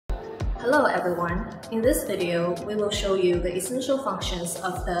Hello everyone! In this video, we will show you the essential functions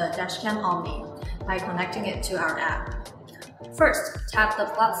of the Dash Cam Omni by connecting it to our app. First, tap the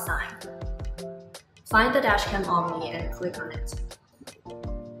plus sign. Find the Dash Cam Omni and click on it.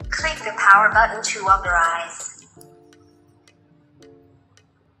 Click the power button to authorize.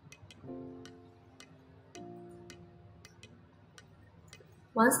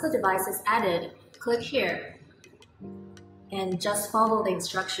 Once the device is added, click here and just follow the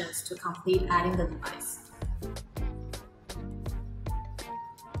instructions to complete adding the device.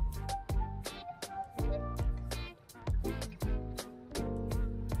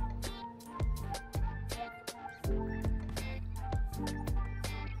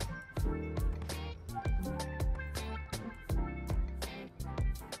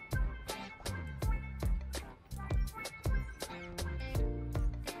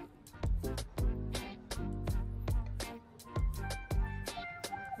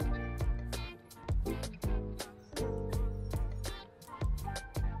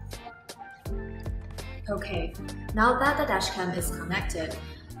 Okay, now that the dashcam is connected,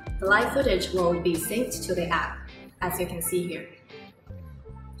 the live footage will be synced to the app, as you can see here.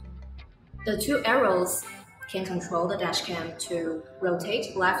 The two arrows can control the dashcam to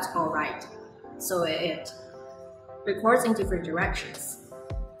rotate left or right, so it records in different directions.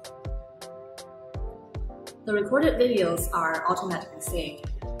 The recorded videos are automatically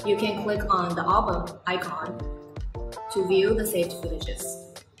saved. You can click on the album icon to view the saved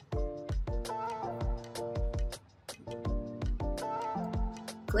footages.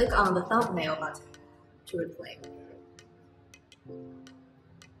 Click on the thumbnail button to replay.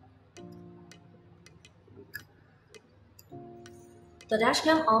 The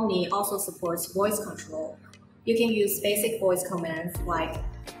Dashcam Omni also supports voice control. You can use basic voice commands like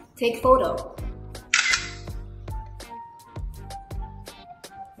take photo,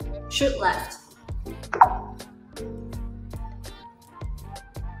 shoot left,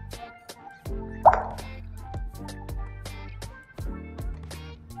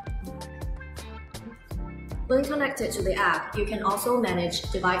 When connected to the app, you can also manage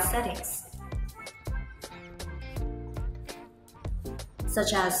device settings,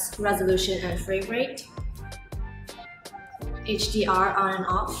 such as resolution and frame rate, HDR on and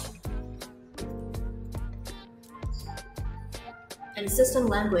off, and system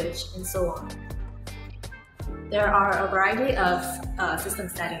language, and so on. There are a variety of system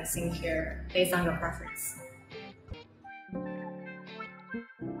settings in here based on your preference.